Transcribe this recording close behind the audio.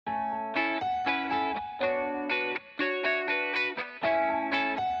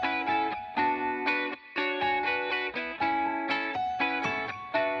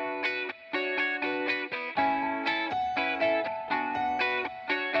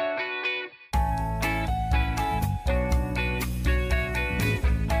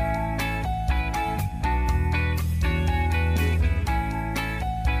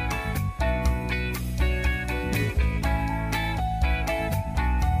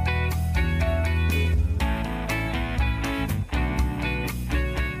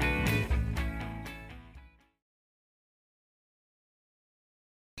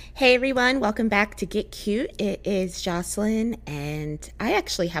Hey everyone, welcome back to Get Cute. It is Jocelyn, and I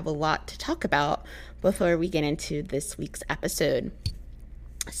actually have a lot to talk about before we get into this week's episode.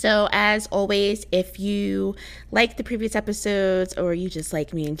 So, as always, if you like the previous episodes or you just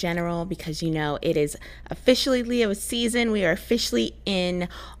like me in general, because it is officially Leo season, we are officially in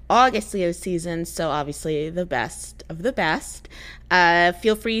August Leo season, so obviously the best of the best.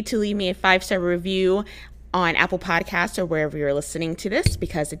 Feel free to leave me a 5-star review on Apple Podcasts or wherever you're listening to this,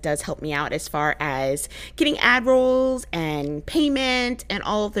 because it does help me out as far as getting ad rolls and payment and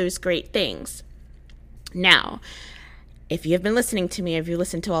all of those great things. Now, if you have been listening to me, if you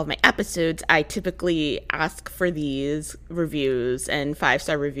listen to all of my episodes, I typically ask for these reviews and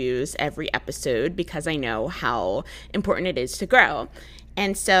 5-star reviews every episode because I know how important it is to grow.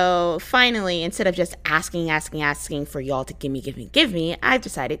 And so finally, instead of just asking for y'all to give me, I've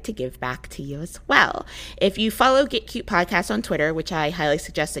decided to give back to you as well. If you follow Get Cute Podcast on Twitter, which I highly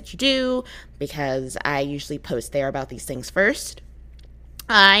suggest that you do because I usually post there about these things first,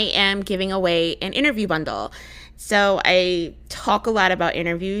 I am giving away an interview bundle. So I talk a lot about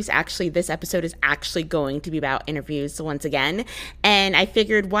interviews. Actually, this episode is actually going to be about interviews once again. And I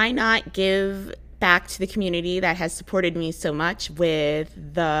figured, why not give back to the community that has supported me so much with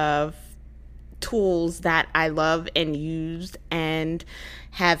the tools that I love and use and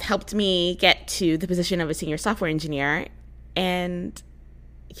have helped me get to the position of a senior software engineer. And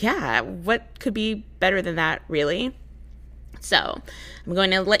yeah, what could be better than that, really? So I'm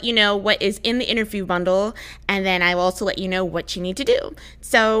going to let you know what is in the interview bundle, and then I will also let you know what you need to do.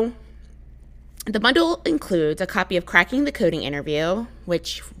 So the bundle includes a copy of Cracking the Coding Interview,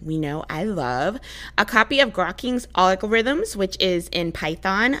 which we know I love, a copy of Grokking's Algorithms, which is in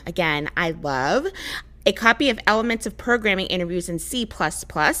Python, again, I love, a copy of Elements of Programming Interviews in C++.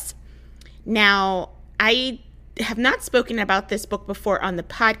 Now, I have not spoken about this book before on the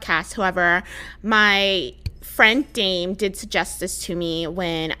podcast. However, my friend Dame did suggest this to me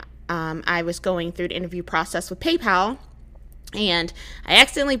when I was going through the interview process with PayPal. And I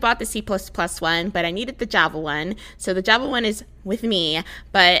accidentally bought the C++ one, but I needed the Java one. So the Java one is with me.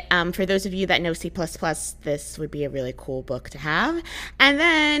 But for those of you that know C++, this would be a really cool book to have. And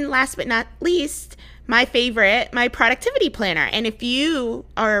then last but not least, my favorite, my productivity planner. And if you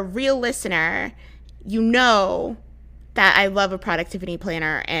are a real listener, you know that I love a productivity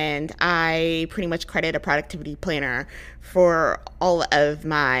planner, and I pretty much credit a productivity planner for all of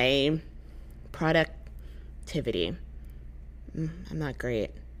my productivity. I'm not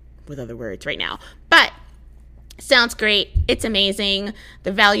great with other words right now, but sounds great. It's amazing.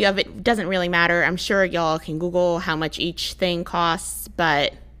 The value of it doesn't really matter. I'm sure y'all can Google how much each thing costs,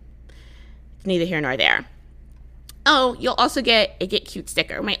 but it's neither here nor there. Oh, you'll also get a Get Cute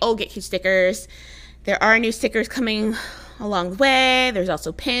sticker. My old Get Cute stickers. There are new stickers coming along the way. There's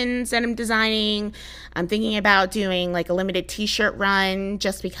also pins that I'm designing. I'm thinking about doing like a limited t-shirt run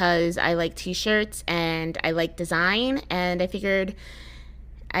just because I like t-shirts and I like design. And I figured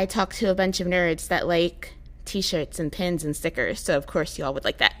I'd talk to a bunch of nerds that like t-shirts and pins and stickers. So of course y'all would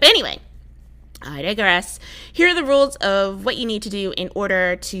like that. But anyway, I digress. Here are the rules of what you need to do in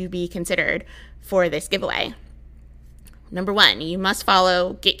order to be considered for this giveaway. Number 1, you must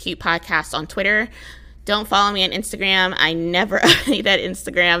follow Get Cute Podcast on Twitter. Don't follow me on Instagram. I never update that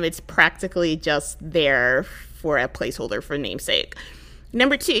Instagram. It's practically just there for a placeholder for namesake.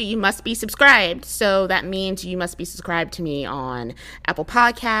 Number 2, you must be subscribed. So that means you must be subscribed to me on Apple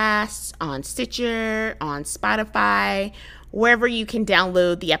Podcasts, on Stitcher, on Spotify, wherever you can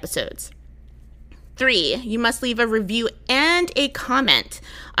download the episodes. 3, you must leave a review and a comment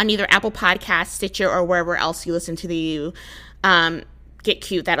on either Apple Podcasts, Stitcher, or wherever else you listen to the Get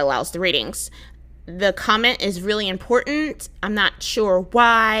Cute that allows the ratings. The comment is really important. I'm not sure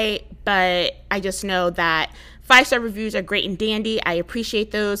why, but I just know that 5-star reviews are great and dandy. I appreciate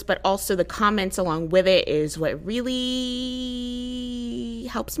those, but also the comments along with it is what really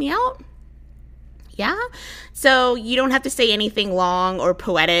helps me out. Yeah. So you don't have to say anything long or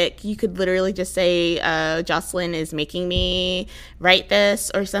poetic. You could literally just say, Jocelyn is making me write this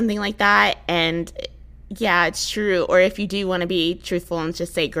or something like that. And yeah, it's true. Or if you do want to be truthful and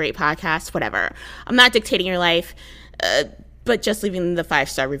just say great podcast, whatever. I'm not dictating your life, but just leaving the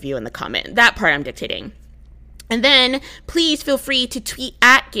 5-star review in the comment. That part I'm dictating. And then please feel free to tweet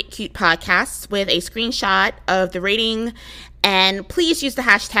at Get Cute Podcasts with a screenshot of the rating. And please use the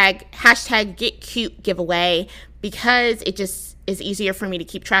hashtag GetCuteGiveaway, because it just is easier for me to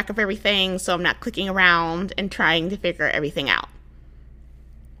keep track of everything, so I'm not clicking around and trying to figure everything out.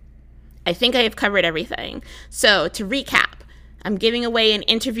 I think I have covered everything. So to recap, I'm giving away an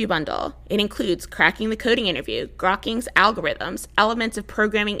interview bundle. It includes Cracking the Coding Interview, Grokking's Algorithms, Elements of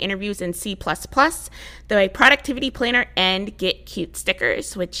Programming Interviews in C++, the Productivity Planner, and Get Cute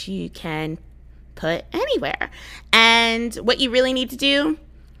stickers, which you can put anywhere. And what you really need to do,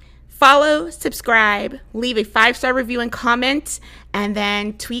 follow, subscribe, leave a 5-star review and comment, and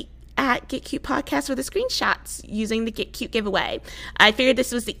then tweet at Get Cute Podcast with the screenshots using the Get Cute giveaway. I figured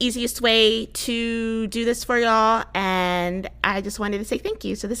this was the easiest way to do this for y'all, and I just wanted to say thank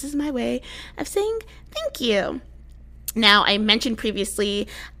you. So this is my way of saying thank you. Now, I mentioned previously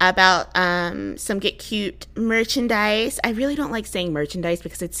about some Get Cute merchandise. I really don't like saying merchandise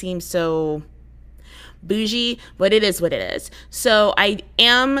because it seems so bougie, but it is what it is. So I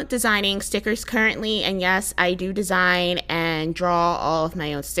am designing stickers currently, and yes, I do design and draw all of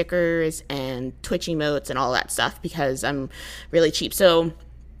my own stickers and Twitch emotes and all that stuff because I'm really cheap. So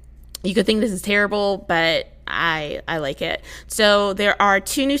you could think this is terrible, but I like it. So there are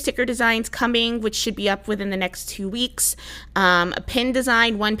 2 new sticker designs coming, which should be up within the next 2 weeks. A pin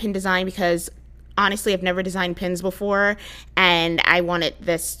design, 1 pin design, because honestly, I've never designed pins before, and I wanted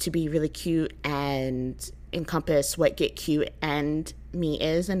this to be really cute and encompass what Get Cute and me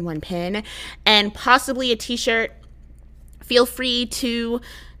is in 1 pin, and possibly a t-shirt. Feel free to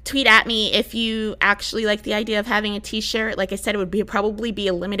tweet at me if you actually like the idea of having a t-shirt. Like I said, it would probably be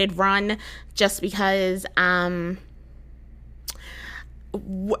a limited run just because I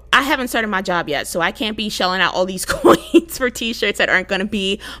haven't started my job yet, so I can't be shelling out all these coins for t-shirts that aren't going to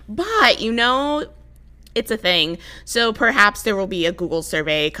be, but it's a thing. So perhaps there will be a Google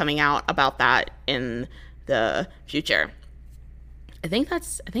survey coming out about that in the future. I think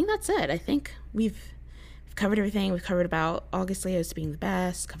that's it. I think we've covered everything. We've covered about August Leos being the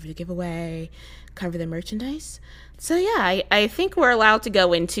best, covered the giveaway, covered the merchandise. So yeah, I think we're allowed to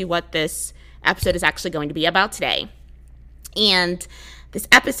go into what this episode is actually going to be about today. And this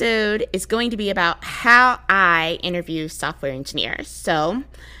episode is going to be about how I interview software engineers. So,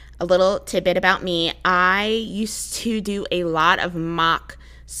 a little tidbit about me. I used to do a lot of mock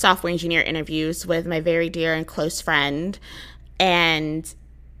software engineer interviews with my very dear and close friend. And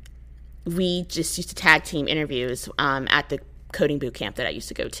we just used to tag team interviews at the coding boot camp that I used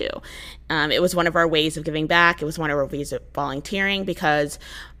to go to. It was one of our ways of giving back. It was one of our ways of volunteering because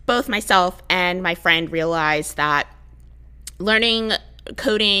both myself and my friend realized that learning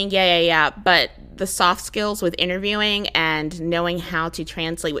coding, but the soft skills with interviewing and knowing how to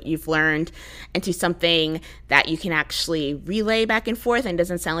translate what you've learned into something that you can actually relay back and forth and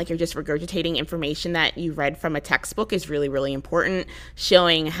doesn't sound like you're just regurgitating information that you read from a textbook is really, really important.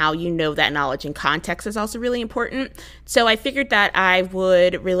 Showing how you know that knowledge in context is also really important. So I figured that I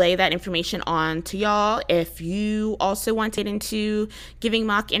would relay that information on to y'all. If you also want to get into giving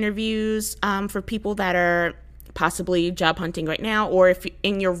mock interviews for people that are possibly job hunting right now, or if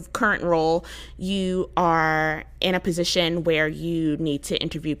in your current role you are in a position where you need to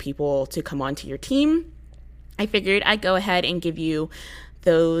interview people to come onto your team, I figured I'd go ahead and give you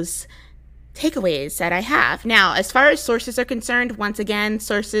those takeaways that I have. Now, as far as sources are concerned, once again,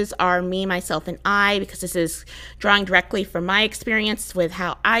 sources are me, myself, and I, because this is drawing directly from my experience with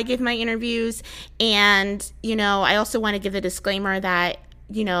how I give my interviews. And, I also want to give the disclaimer that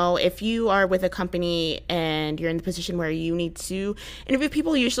if you are with a company and you're in the position where you need to interview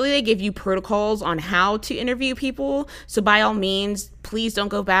people, usually they give you protocols on how to interview people. So by all means, please don't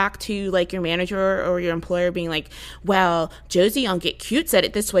go back to like your manager or your employer being like, well, Josie on Get Cute said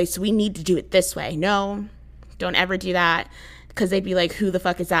it this way, so we need to do it this way. No, don't ever do that, because they'd be like, who the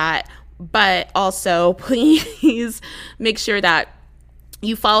fuck is that? But also, please make sure that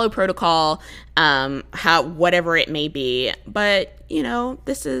you follow protocol, whatever it may be. But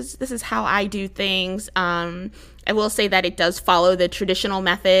this is how I do things. I will say that it does follow the traditional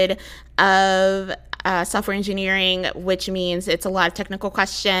method of software engineering, which means it's a lot of technical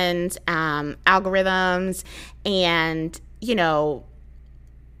questions, algorithms, and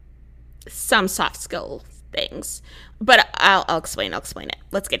some soft skill things. But I'll explain it.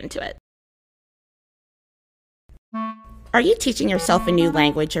 Let's get into it. Are you teaching yourself a new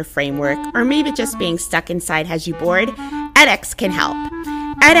language or framework, or maybe just being stuck inside has you bored? edX can help.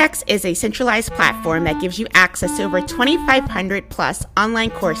 edX is a centralized platform that gives you access to over 2,500 plus online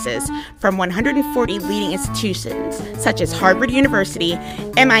courses from 140 leading institutions such as Harvard University,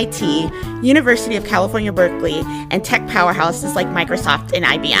 MIT, University of California, Berkeley, and tech powerhouses like Microsoft and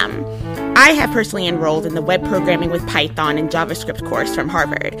IBM. I have personally enrolled in the Web Programming with Python and JavaScript course from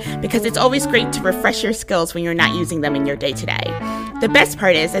Harvard because it's always great to refresh your skills when you're not using them in your day-to-day. The best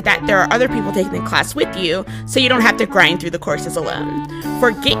part is that there are other people taking the class with you, so you don't have to grind through the courses alone.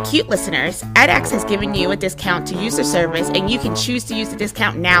 For Get Cute listeners, edX has given you a discount to use the service, and you can choose to use the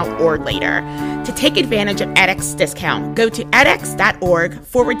discount now or later. To take advantage of edX discount, go to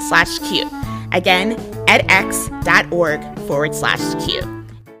edX.org/cute. Again, edX.org/cute.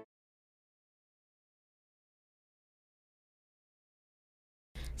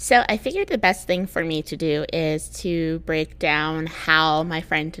 So I figured the best thing for me to do is to break down how my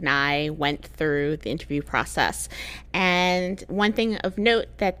friend and I went through the interview process. And one thing of note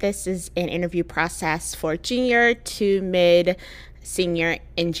that this is an interview process for junior to mid senior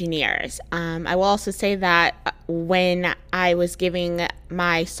engineers. I will also say that when I was giving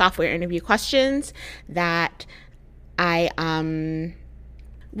my software interview questions that I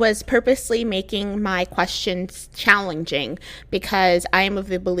was purposely making my questions challenging because I am of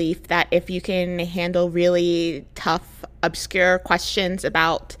the belief that if you can handle really tough, obscure questions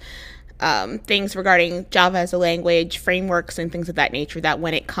about things regarding Java as a language, frameworks, and things of that nature, that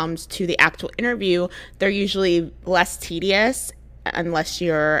when it comes to the actual interview, they're usually less tedious unless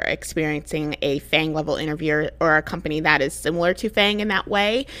you're experiencing a FANG level interview or a company that is similar to FANG in that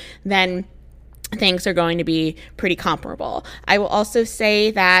way, then things are going to be pretty comparable. I will also say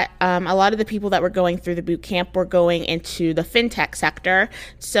that a lot of the people that were going through the boot camp were going into the fintech sector.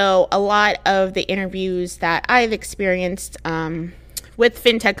 So a lot of the interviews that I've experienced with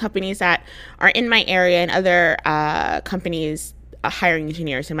fintech companies that are in my area and other companies hiring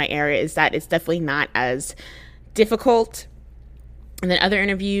engineers in my area is that it's definitely not as difficult than other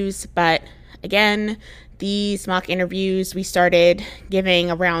interviews. But again, these mock interviews we started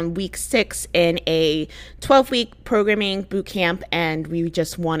giving around week 6 in a 12-week programming boot camp, and we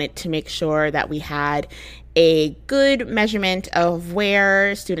just wanted to make sure that we had a good measurement of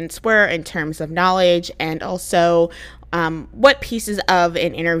where students were in terms of knowledge and also what pieces of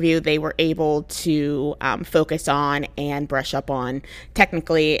an interview they were able to focus on and brush up on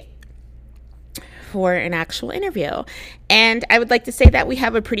technically for an actual interview. And I would like to say that we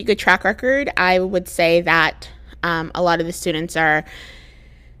have a pretty good track record. I would say that a lot of the students are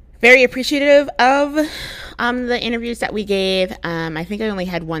very appreciative of the interviews that we gave. I think I only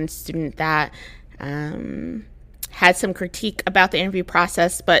had one student that had some critique about the interview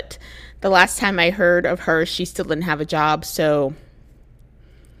process, but the last time I heard of her, she still didn't have a job, so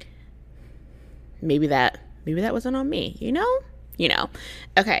maybe that wasn't on me, you know?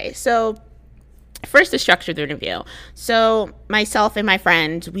 Okay, so first, the structure of the interview. So myself and my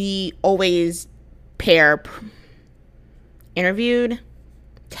friend, we always pair interviewed,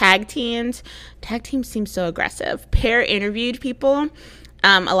 tag teams. Tag teams seem so aggressive. Pair interviewed people.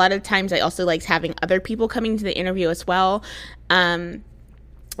 A lot of times I also liked having other people coming to the interview as well. And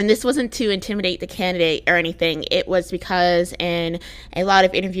this wasn't to intimidate the candidate or anything. It was because in a lot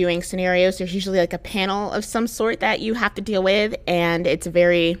of interviewing scenarios, there's usually like a panel of some sort that you have to deal with, and it's a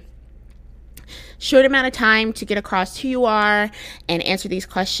very short amount of time to get across who you are and answer these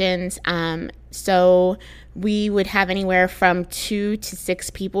questions. So we would have anywhere from 2 to 6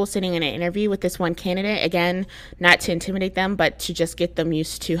 people sitting in an interview with this one candidate. Again, not to intimidate them, but to just get them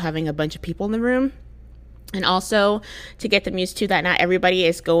used to having a bunch of people in the room. And also to get them used to that not everybody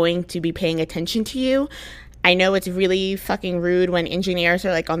is going to be paying attention to you. I know it's really fucking rude when engineers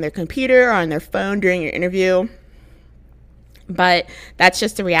are like on their computer or on their phone during your interview, but that's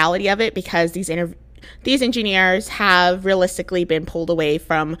just the reality of it because these engineers have realistically been pulled away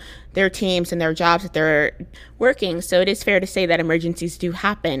from their teams and their jobs that they're working. So it is fair to say that emergencies do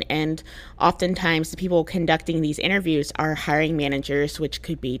happen. And oftentimes the people conducting these interviews are hiring managers, which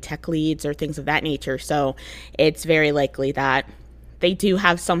could be tech leads or things of that nature. So it's very likely that they do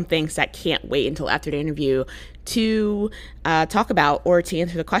have some things that can't wait until after the interview to talk about or to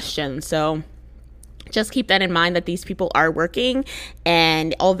answer the question. So just keep that in mind that these people are working.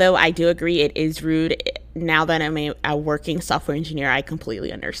 And although I do agree it is rude, now that I'm a working software engineer, I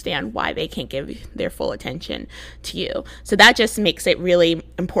completely understand why they can't give their full attention to you. So that just makes it really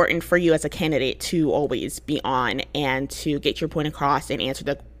important for you as a candidate to always be on and to get your point across and answer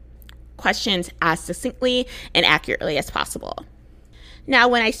the questions as succinctly and accurately as possible. Now,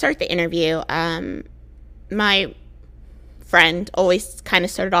 when I start the interview, my friend always kind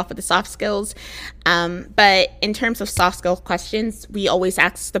of started off with the soft skills. But in terms of soft skill questions, we always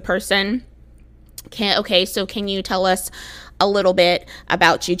ask the person, so can you tell us a little bit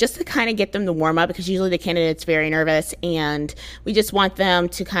about you, just to kind of get them to warm up, because usually the candidate's very nervous and we just want them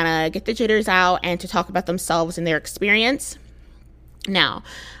to kind of get the jitters out and to talk about themselves and their experience. Now,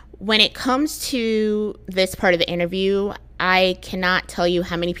 when it comes to this part of the interview, I cannot tell you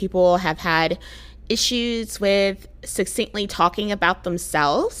how many people have had issues with succinctly talking about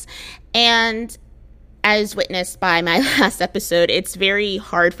themselves. And as witnessed by my last episode, it's very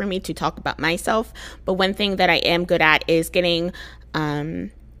hard for me to talk about myself. But one thing that I am good at is getting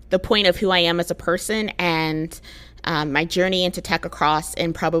the point of who I am as a person and my journey into tech across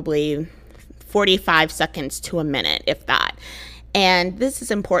in probably 45 seconds to a minute, if that. And this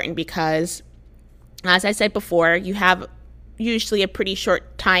is important because, as I said before, you have usually a pretty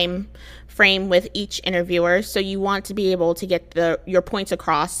short time frame with each interviewer. So you want to be able to get your points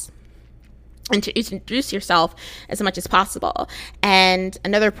across and to introduce yourself as much as possible. And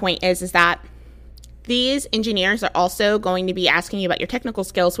another point is that these engineers are also going to be asking you about your technical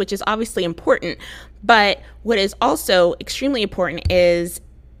skills, which is obviously important. But what is also extremely important is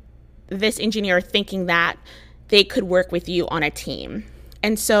this engineer thinking that they could work with you on a team.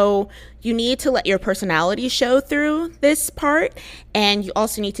 And so you need to let your personality show through this part. And you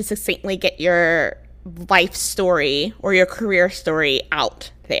also need to succinctly get your life story or your career story out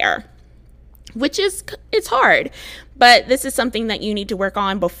there, which is, it's hard. But this is something that you need to work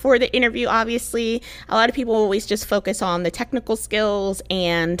on before the interview, obviously. A lot of people always just focus on the technical skills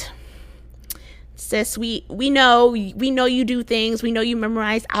and sis, we know you do things. We know you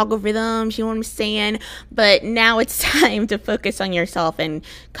memorize algorithms, you know what I'm saying? But now it's time to focus on yourself and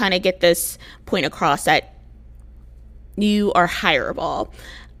kind of get this point across that you are hireable.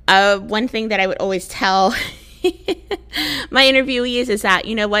 One thing that I would always tell my interviewees is that,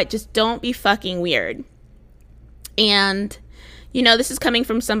 you know what, just don't be fucking weird. And you know, this is coming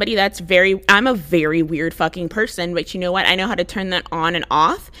from somebody I'm a very weird fucking person, but you know what? I know how to turn that on and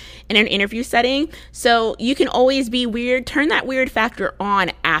off in an interview setting. So you can always be weird. Turn that weird factor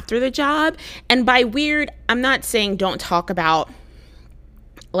on after the job. And by weird, I'm not saying don't talk about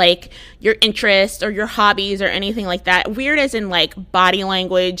like your interests or your hobbies or anything like that. Weird as in like body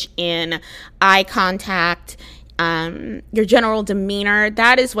language, in eye contact, your general demeanor.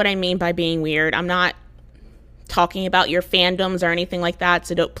 That is what I mean by being weird. I'm not talking about your fandoms or anything like that.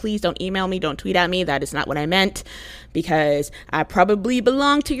 So please don't email me. Don't tweet at me. That is not what I meant, because I probably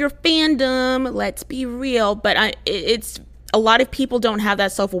belong to your fandom. Let's be real. But it's a lot of people don't have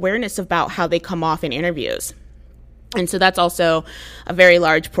that self-awareness about how they come off in interviews. And so that's also a very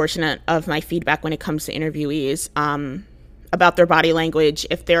large portion of my feedback when it comes to interviewees, about their body language,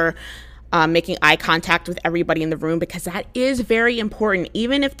 if they're making eye contact with everybody in the room, because that is very important.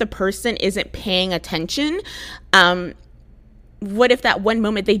 Even if the person isn't paying attention, what if that one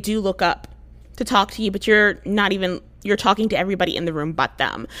moment they do look up to talk to you, but you're talking to everybody in the room but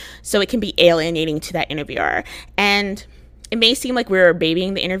them. So it can be alienating to that interviewer. And it may seem like we're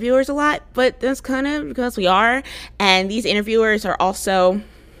babying the interviewers a lot, but that's kind of because we are. And these interviewers are also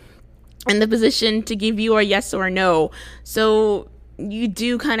in the position to give you a yes or a no. So you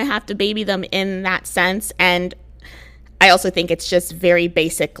do kind of have to baby them in that sense. And I also think it's just very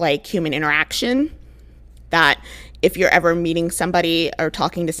basic, like, human interaction, that if you're ever meeting somebody or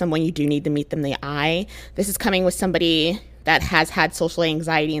talking to someone, you do need to meet them in the eye. This is coming with somebody that has had social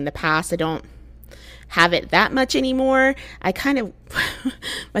anxiety in the past. I don't have it that much anymore.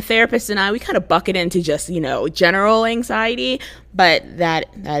 My therapist and I, we kind of bucket into just, general anxiety, but that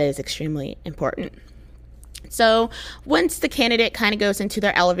is extremely important. So once the candidate kind of goes into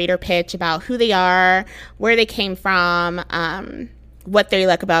their elevator pitch about who they are, where they came from, what they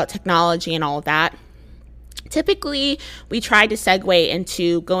like about technology and all of that, typically we try to segue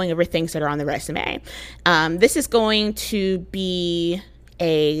into going over things that are on the resume. This is going to be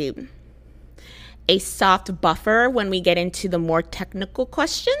a soft buffer when we get into the more technical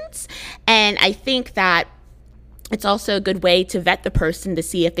questions. And I think that it's also a good way to vet the person to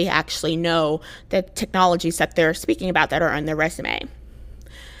see if they actually know the technologies that they're speaking about that are on their resume.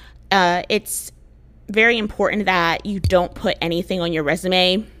 It's very important that you don't put anything on your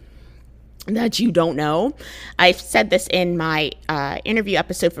resume that you don't know. I've said this in my interview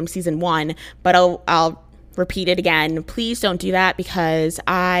episode from season 1, but I'll repeat it again. Please don't do that, because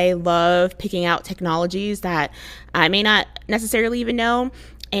I love picking out technologies that I may not necessarily even know.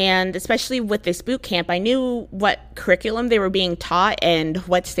 And especially with this boot camp, I knew what curriculum they were being taught and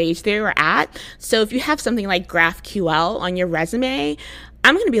what stage they were at. So if you have something like GraphQL on your resume,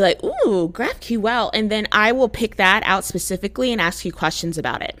 I'm going to be like, ooh, GraphQL. And then I will pick that out specifically and ask you questions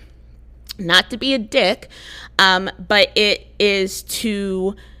about it. Not to be a dick, but it is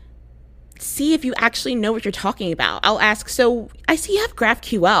to see if you actually know what you're talking about. I'll ask, so I see you have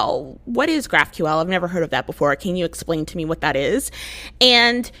GraphQL. What is GraphQL? I've never heard of that before. Can you explain to me what that is?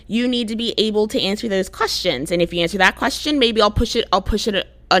 And you need to be able to answer those questions. And if you answer that question, maybe I'll push it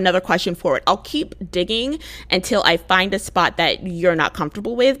another question forward. I'll keep digging until I find a spot that you're not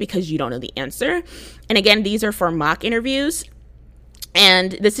comfortable with because you don't know the answer. And again, these are for mock interviews.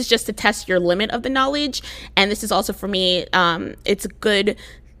 And this is just to test your limit of the knowledge. And this is also for me, it's a good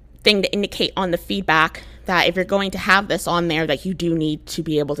thing to indicate on the feedback that if you're going to have this on there, that you do need to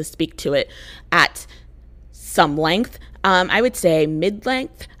be able to speak to it at some length. I would say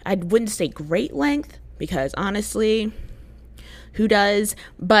mid-length. I wouldn't say great length because honestly, who does?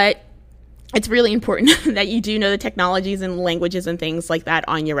 But it's really important that you do know the technologies and languages and things like that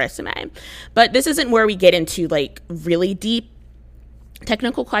on your resume. But this isn't where we get into like really deep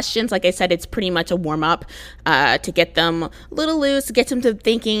technical questions. Like I said, it's pretty much a warm-up to get them a little loose, get them to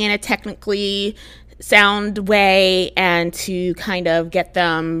thinking in a technically sound way, and to kind of get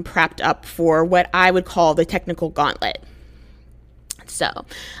them prepped up for what I would call the technical gauntlet. So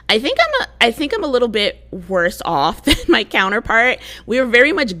I think I'm a little bit worse off than my counterpart. We were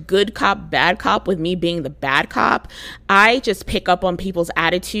very much good cop, bad cop, with me being the bad cop. I just pick up on people's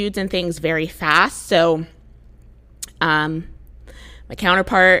attitudes and things very fast. So my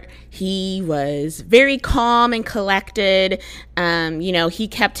counterpart, he was very calm and collected. He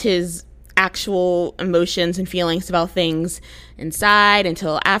kept his actual emotions and feelings about things inside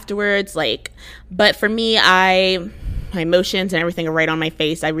until afterwards. But for me, my emotions and everything are right on my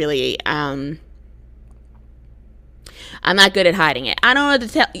face. I really, I'm not good at hiding it. I don't know what to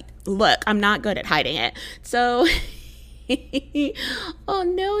tell you. Look, I'm not good at hiding it. So, oh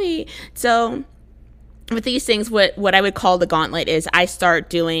no. So with these things, what I would call the gauntlet is I start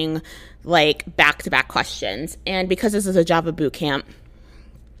doing like back-to-back questions. And because this is a Java bootcamp,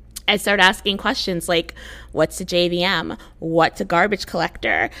 I start asking questions like, what's a JVM? What's a garbage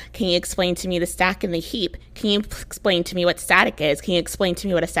collector? Can you explain to me the stack and the heap? Can you explain to me what static is? Can you explain to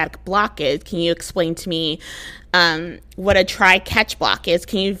me what a static block is? Can you explain to me what a try catch block is?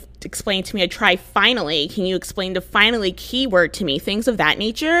 Can you explain to me a try finally? Can you explain the finally keyword to me? Things of that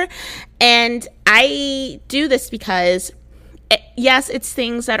nature. And I do this because yes, it's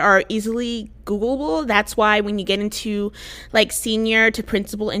things that are easily Googleable. That's why when you get into like senior to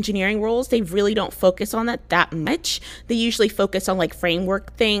principal engineering roles, they really don't focus on that much. They usually focus on like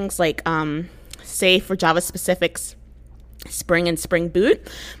framework things like, say for Java specifics, Spring and Spring Boot.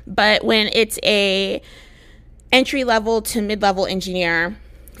 But when it's a entry level to mid-level engineer,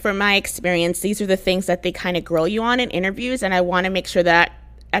 from my experience, these are the things that they kind of grill you on in interviews. And I want to make sure that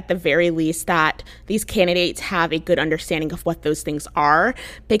at the very least that these candidates have a good understanding of what those things are,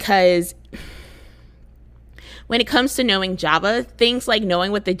 because when it comes to knowing Java, things like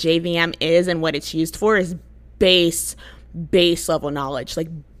knowing what the JVM is and what it's used for is base level knowledge, like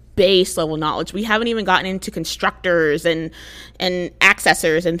base level knowledge. We haven't even gotten into constructors and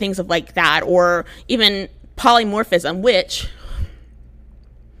accessors and things of like that, or even polymorphism, which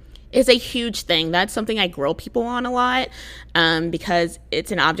is a huge thing. That's something I grill people on a lot because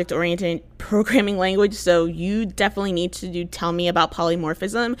it's an object-oriented programming language. So you definitely need to tell me about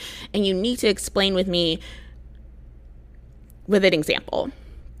polymorphism, and you need to explain with me with an example.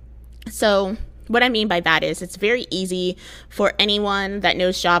 So what I mean by that is it's very easy for anyone that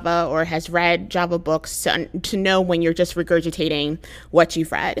knows Java or has read Java books to know when you're just regurgitating what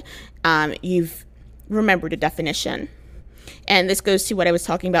you've read. You've remembered a definition. And this goes to what I was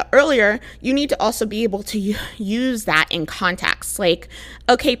talking about earlier. You need to also be able to use that in context. Like,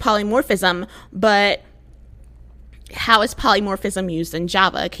 okay, polymorphism, but how is polymorphism used in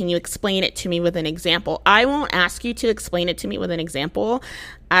Java? Can you explain it to me with an example? I won't ask you to explain it to me with an example.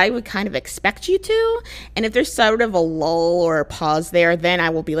 I would kind of expect you to. And if there's sort of a lull or a pause there, then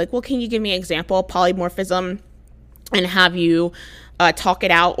I will be like, well, can you give me an example of polymorphism, and have you talk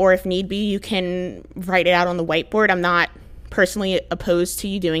it out? Or if need be, you can write it out on the whiteboard. I'm not personally opposed to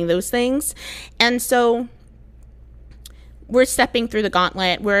you doing those things. And so we're stepping through the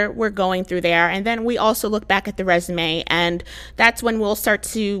gauntlet, we're going through there, and then we also look back at the resume, and that's when we'll start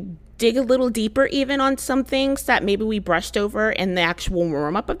to dig a little deeper even on some things that maybe we brushed over in the actual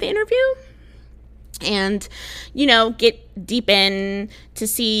warm-up of the interview, and get deep in to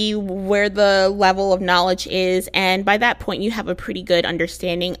see where the level of knowledge is. And by that point, you have a pretty good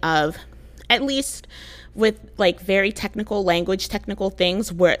understanding of, at least with like very technical language, technical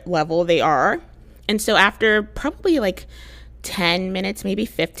things, what level they are. And so after probably like 10 minutes, maybe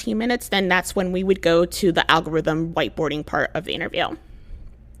 15 minutes, then that's when we would go to the algorithm whiteboarding part of the interview.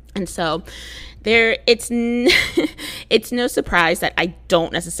 And so it's no surprise that I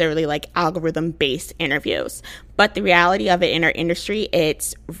don't necessarily like algorithm-based interviews. But the reality of it in our industry,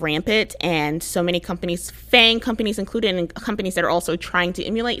 it's rampant, and so many companies, FAANG companies included, and companies that are also trying to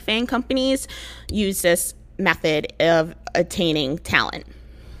emulate FAANG companies, use this method of attaining talent.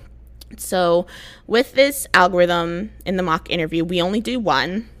 So with this algorithm in the mock interview, we only do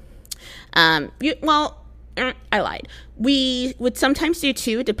one. I lied. We would sometimes do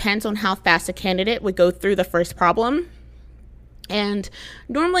two. It depends on how fast a candidate would go through the first problem. And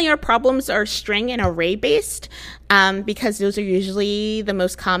normally our problems are string and array based because those are usually the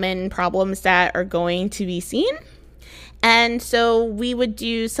most common problems that are going to be seen. And so we would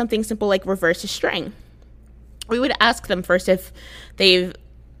do something simple like reverse a string. We would ask them first if they've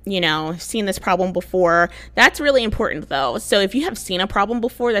seen this problem before. That's really important though. So if you have seen a problem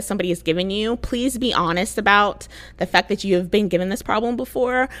before that somebody has given you, please be honest about the fact that you have been given this problem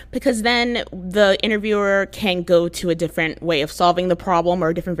before, because then the interviewer can go to a different way of solving the problem or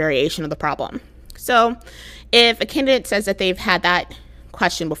a different variation of the problem. So if a candidate says that they've had that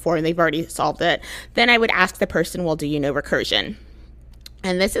question before and they've already solved it, then I would ask the person, well, do you know recursion?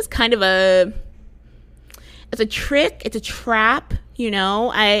 And this is kind of it's a trick, it's a trap.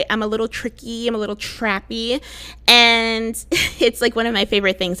 I'm a little tricky, I'm a little trappy, and it's like one of my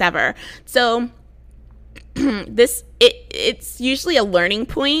favorite things ever. So it's usually a learning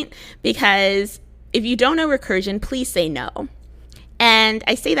point, because if you don't know recursion, please say no. And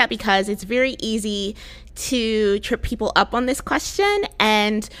I say that because it's very easy to trip people up on this question,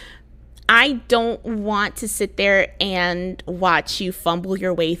 and I don't want to sit there and watch you fumble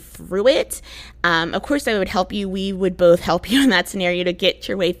your way through it. Of course, I would help you. We would both help you in that scenario to get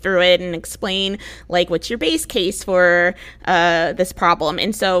your way through it and explain, like, what's your base case for this problem.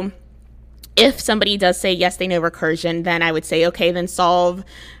 And so if somebody does say, yes, they know recursion, then I would say, okay, then solve,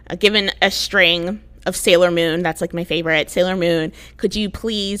 given a string of Sailor Moon, that's like my favorite, Sailor Moon, could you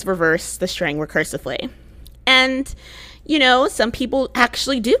please reverse the string recursively? And some people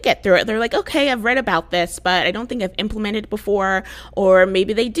actually do get through it. They're like, okay, I've read about this, but I don't think I've implemented it before, or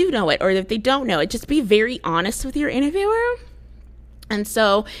maybe they do know it, or if they don't know it. Just be very honest with your interviewer. And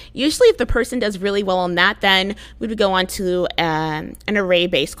so usually if the person does really well on that, then we would go on to an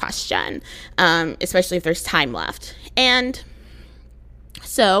array-based question, especially if there's time left. And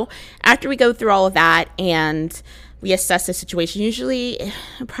so after we go through all of that and we assess the situation, usually it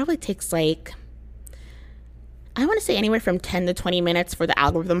probably takes I want to say anywhere from 10 to 20 minutes for the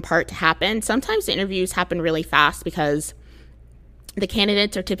algorithm part to happen. Sometimes the interviews happen really fast because the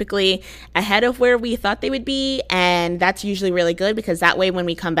candidates are typically ahead of where we thought they would be, and that's usually really good, because that way when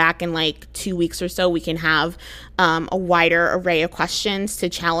we come back in 2 weeks or so, we can have a wider array of questions to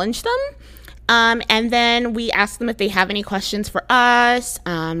challenge them. And then we ask them if they have any questions for us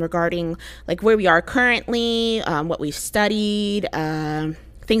regarding where we are currently, what we've studied,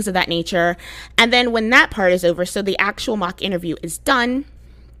 things of that nature. And then when that part is over, so the actual mock interview is done,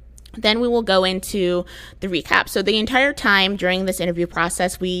 then we will go into the recap. So the entire time during this interview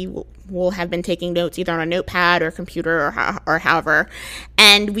process, we will have been taking notes either on a notepad or computer or however,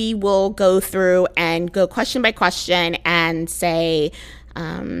 and we will go through and go question by question and say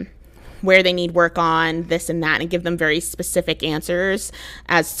where they need work on this and that, and give them very specific answers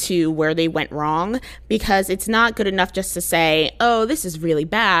as to where they went wrong, because it's not good enough just to say, oh, this is really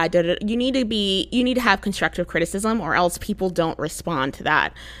bad. You need to have constructive criticism, or else people don't respond to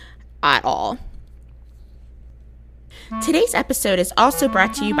that at all. Today's episode is also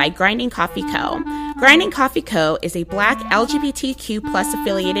brought to you by Grinding Coffee Co. Grinding Coffee Co. is a Black LGBTQ plus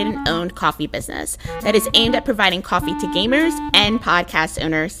affiliated and owned coffee business that is aimed at providing coffee to gamers and podcast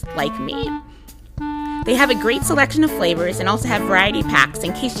owners like me. They have a great selection of flavors and also have variety packs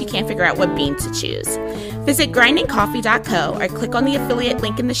in case you can't figure out what bean to choose. Visit grindingcoffee.co or click on the affiliate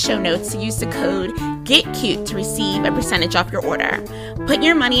link in the show notes to use the code GETCUTE to receive a percentage off your order. Put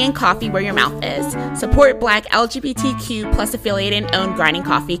your money in coffee where your mouth is. Support Black LGBTQ plus affiliated and owned Grinding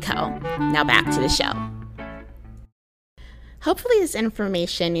Coffee Co. Now back to the show. Hopefully this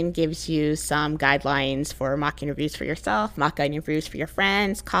information gives you some guidelines for mock interviews for yourself, mock interviews for your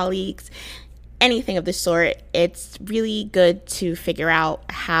friends, colleagues, anything of the sort. It's really good to figure out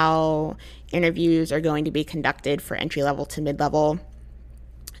how interviews are going to be conducted for entry-level to mid-level.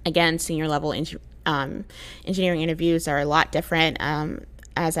 Again, senior-level engineering interviews are a lot different.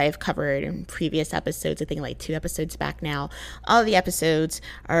 As I've covered in previous episodes, I think 2 episodes back now, all of the episodes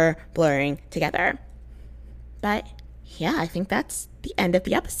are blurring together. But yeah, I think that's the end of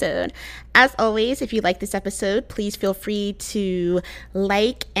the episode. As always, if you like this episode, please feel free to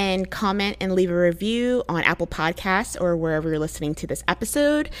like and comment and leave a review on Apple Podcasts or wherever you're listening to this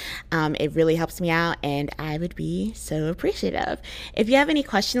episode. It really helps me out, and I would be so appreciative. If you have any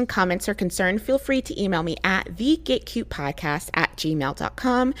questions, comments, or concerns, feel free to email me at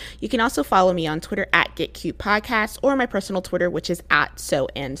thegetcutepodcast@gmail.com. You can also follow me on Twitter at getcutepodcast or my personal Twitter, which is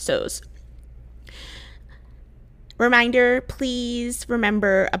 @soandsos. Reminder, please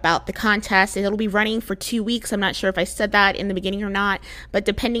remember about the contest. It'll be running for 2 weeks. I'm not sure if I said that in the beginning or not, but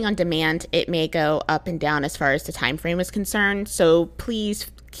depending on demand, it may go up and down as far as the time frame is concerned. So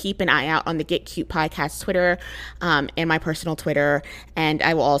please keep an eye out on the Get Cute podcast Twitter and my personal Twitter. And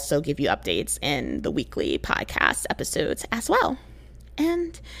I will also give you updates in the weekly podcast episodes as well.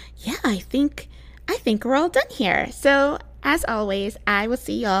 And yeah, I think we're all done here. So as always, I will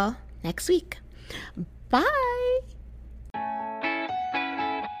see y'all next week. Bye.